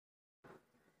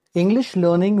English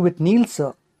Learning with Neil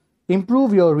Sir.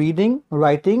 Improve your reading,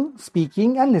 writing,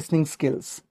 speaking, and listening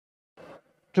skills.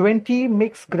 20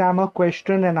 mixed grammar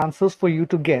question and answers for you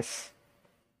to guess.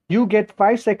 You get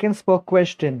 5 seconds per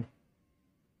question.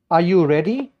 Are you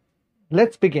ready?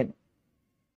 Let's begin.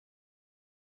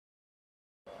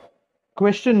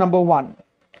 Question number 1.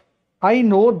 I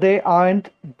know there aren't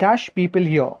dash people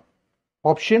here.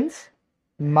 Options: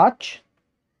 much,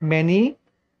 many,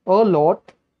 a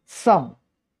lot, some.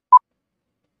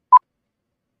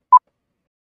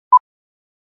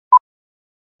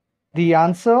 The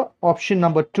answer, option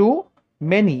number 2,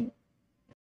 many.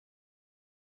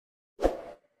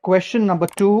 Question number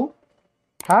 2.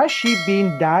 Has she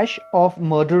been dash of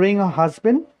murdering her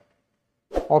husband?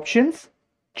 Options: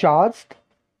 charged,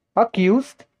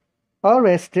 accused,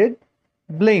 arrested,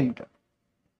 blamed.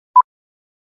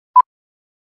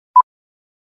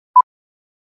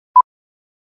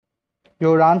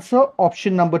 Your answer,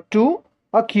 option number 2,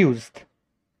 accused.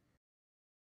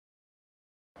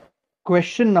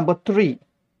 Question number 3.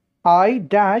 I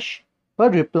dash a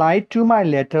reply to my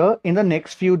letter in the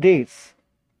next few days.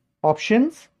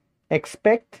 Options: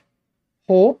 expect,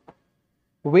 hope,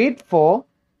 wait for,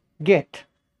 get.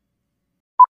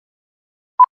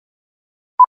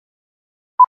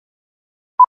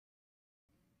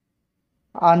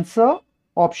 Answer,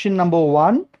 option number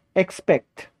 1,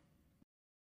 expect.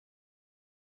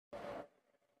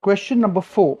 Question number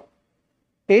 4.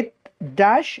 It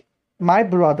dash my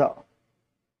brother.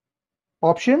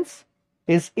 Options: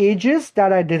 is ages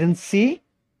that I didn't see,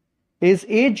 is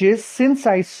ages since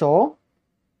I saw,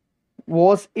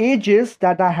 was ages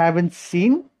that I haven't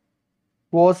seen,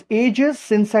 was ages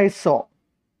since I saw.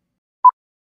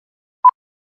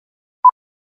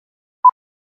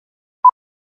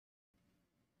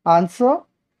 Answer,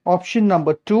 option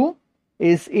number 2,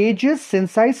 is ages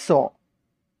since I saw.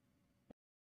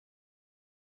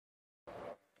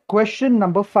 Question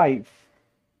number 5.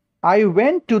 I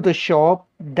went to the shop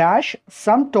dash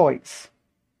some toys.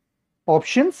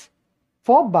 Options: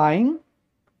 for buying,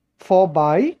 for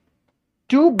buy,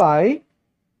 to buy,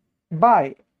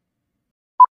 buy.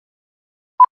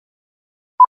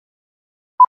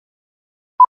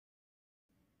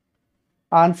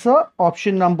 Answer,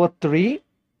 option number 3,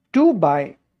 to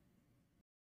buy.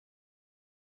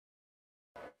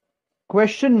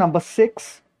 Question number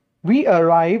 6. We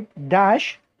arrived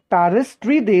dash Paris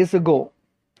 3 days ago.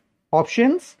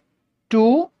 Options: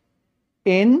 to,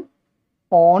 in,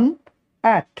 on,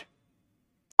 at.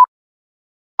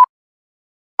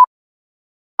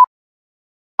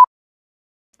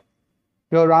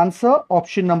 Your answer,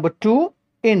 option number 2,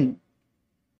 in.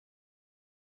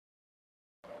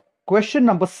 Question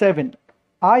number 7.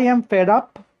 I am fed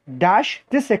up dash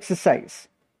this exercise.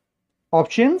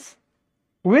 Options: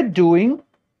 with doing,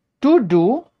 to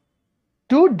doing,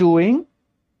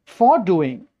 for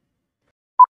doing.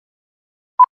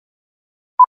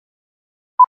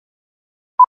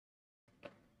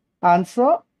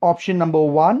 Answer, option number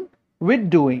 1, with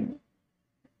doing.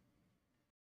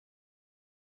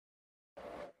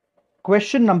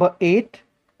 Question number 8.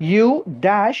 You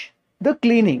dash the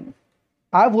cleaning.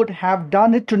 I would have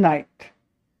done it tonight.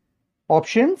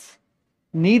 Options: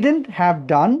 needn't have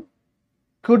done,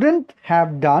 couldn't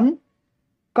have done,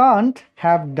 can't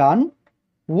have done,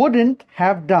 wouldn't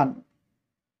have done.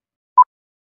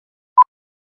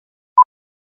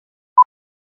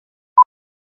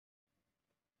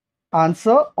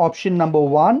 Answer, option number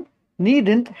 1,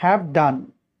 needn't have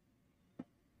done.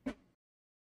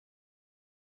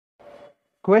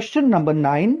 Question number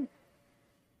 9.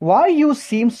 Why you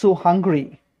seem so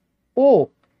hungry? Oh,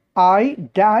 I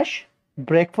dash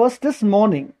breakfast this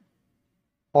morning.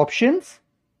 Options: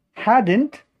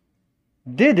 hadn't,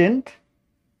 didn't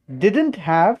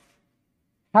have,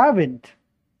 haven't.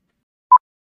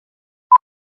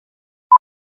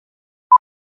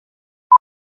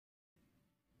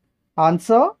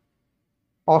 Answer,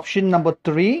 option number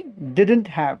 3, didn't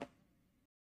have.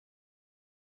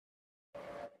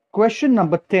 Question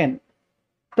number 10.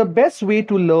 The best way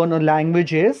to learn a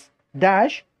language is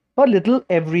dash a little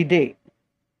every day.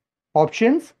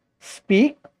 Options: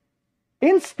 speak,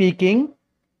 in speaking,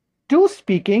 to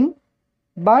speaking,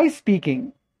 by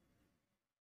speaking.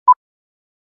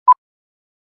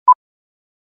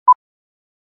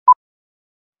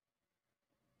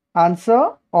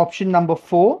 Answer, option number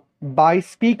 4, by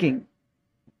speaking.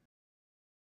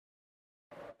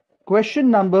 Question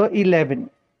number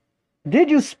 11. Did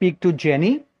you speak to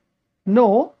Jenny?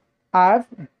 No, I've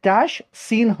dash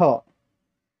seen her.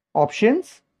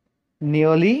 Options: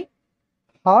 nearly,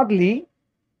 hardly,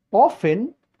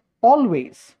 often,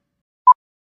 always.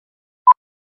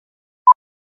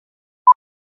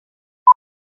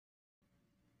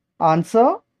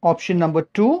 Answer option number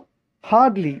 2,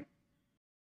 hardly.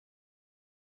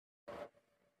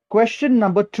 Question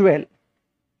number 12.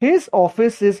 His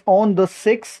office is on the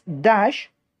 6th dash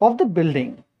of the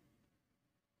building.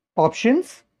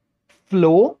 Options: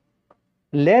 floor,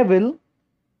 level,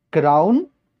 ground,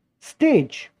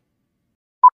 stage.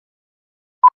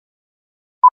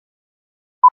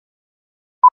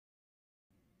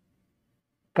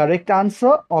 Correct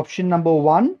answer option number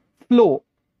 1, floor.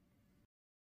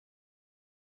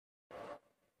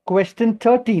 Question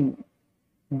 13.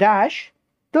 Dash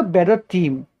the better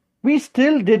team. We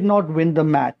still did not win the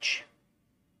match.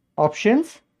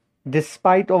 Options: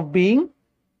 despite being,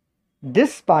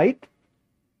 despite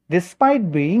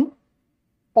being,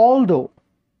 although.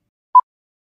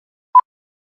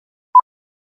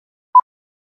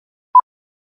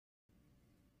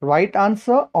 Right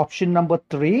answer option number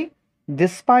 3,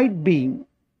 despite being.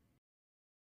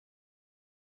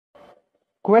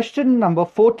 Question number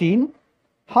 14.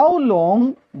 How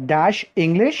long dash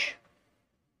English?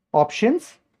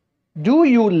 Options: do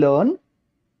you learn,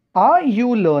 are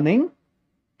you learning,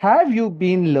 have you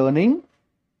been learning,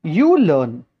 you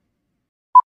learn.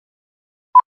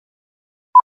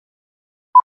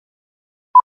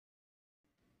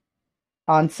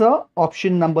 Answer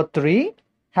option number 3,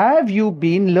 have you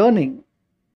been learning.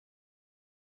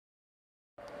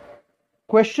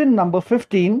 Question number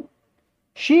 15.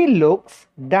 She looks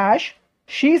dash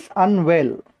she's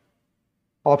unwell.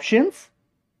 Options: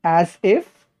 as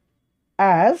if,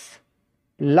 as,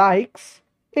 likes,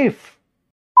 if.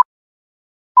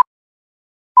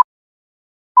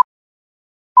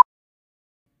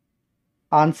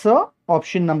 Answer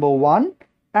option number 1,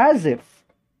 as if.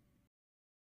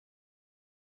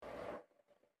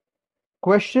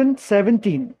 Question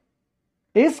 17.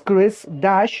 Is Chris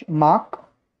dash Mark?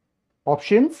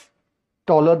 Options: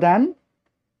 taller than,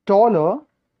 taller,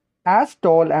 as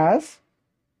tall as,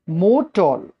 more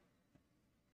tall.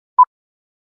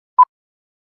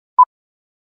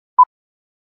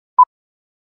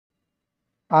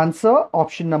 Answer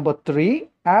option number 3,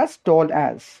 as tall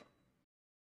as.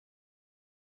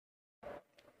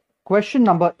 Question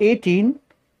number 18.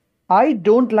 I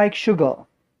don't like sugar.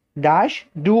 Dash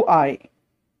do I?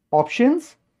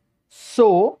 Options: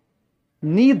 so,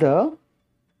 neither,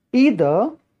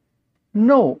 either,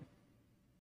 no.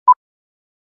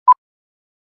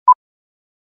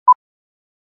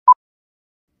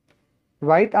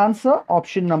 Right answer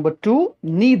option number 2,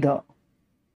 neither.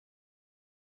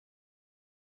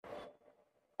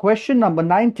 Question number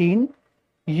 19.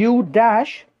 You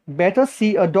dash better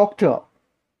see a doctor.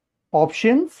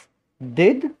 Options: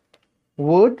 did,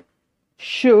 would,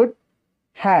 should,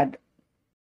 had.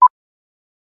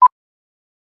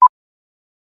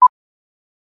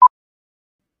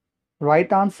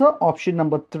 Right answer option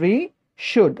number 3,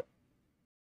 should.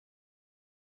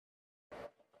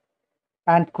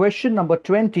 And question number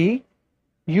 20.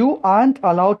 You aren't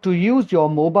allowed to use your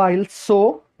mobile,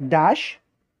 so dash.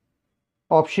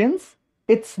 Options: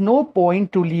 it's no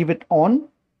point to leave it on,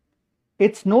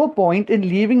 it's no point in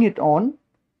leaving it on,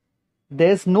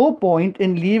 there's no point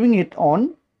in leaving it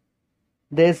on,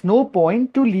 there's no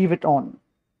point to leave it on.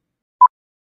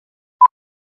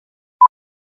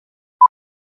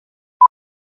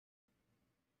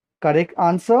 Correct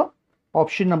answer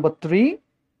option number 3,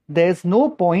 there's no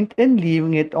point in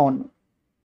leaving it on.